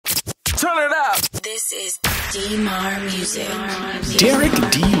Turn it up. This is DMAR Music. DERRICK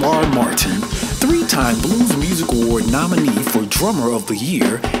D'MAR Martin, three-time Blues Music Award nominee for Drummer of the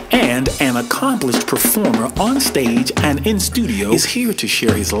Year and an accomplished performer on stage and in studio, is here to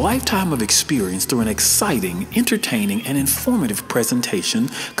share his lifetime of experience through an exciting, entertaining, and informative presentation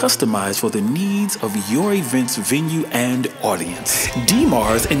customized for the needs of your event's venue and audience.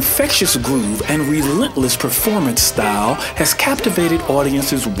 D'MAR's infectious groove and relentless performance style has captivated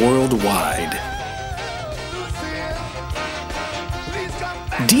audiences worldwide.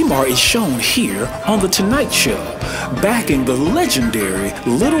 D'MAR is shown here on The Tonight Show, backing the legendary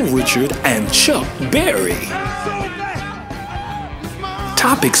Little Richard and Chuck Berry.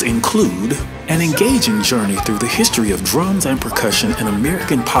 Topics include an engaging journey through the history of drums and percussion in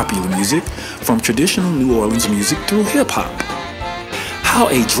American popular music, from traditional New Orleans music through hip-hop. How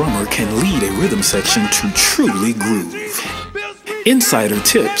a drummer can lead a rhythm section to truly groove. Insider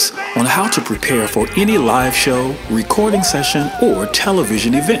tips on how to prepare for any live show, recording session, or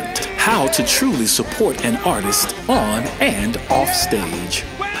television event. How to truly support an artist on and off stage.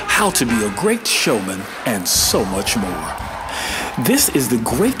 How to be a great showman, and so much more. This is the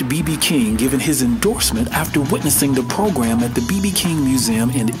great B.B. King giving his endorsement after witnessing the program at the B.B. King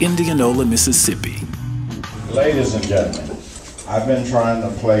Museum in Indianola, Mississippi. Ladies and gentlemen, I've been trying to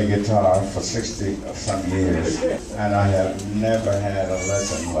play guitar for 60-some years, and I have never had a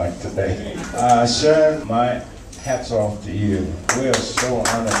lesson like today. Sharon, my hat's off to you. We are so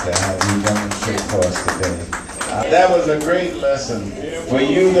honored to have you demonstrate for us today. That was a great lesson. For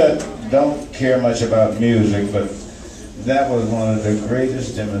you that don't care much about music, but that was one of the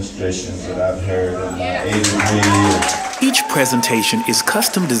greatest demonstrations that I've heard in my 83 years. Each presentation is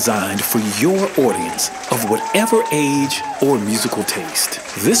custom designed for your audience of whatever age or musical taste.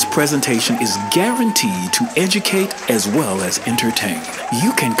 This presentation is guaranteed to educate as well as entertain.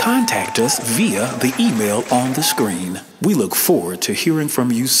 You can contact us via the email on the screen. We look forward to hearing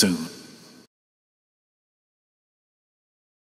from you soon.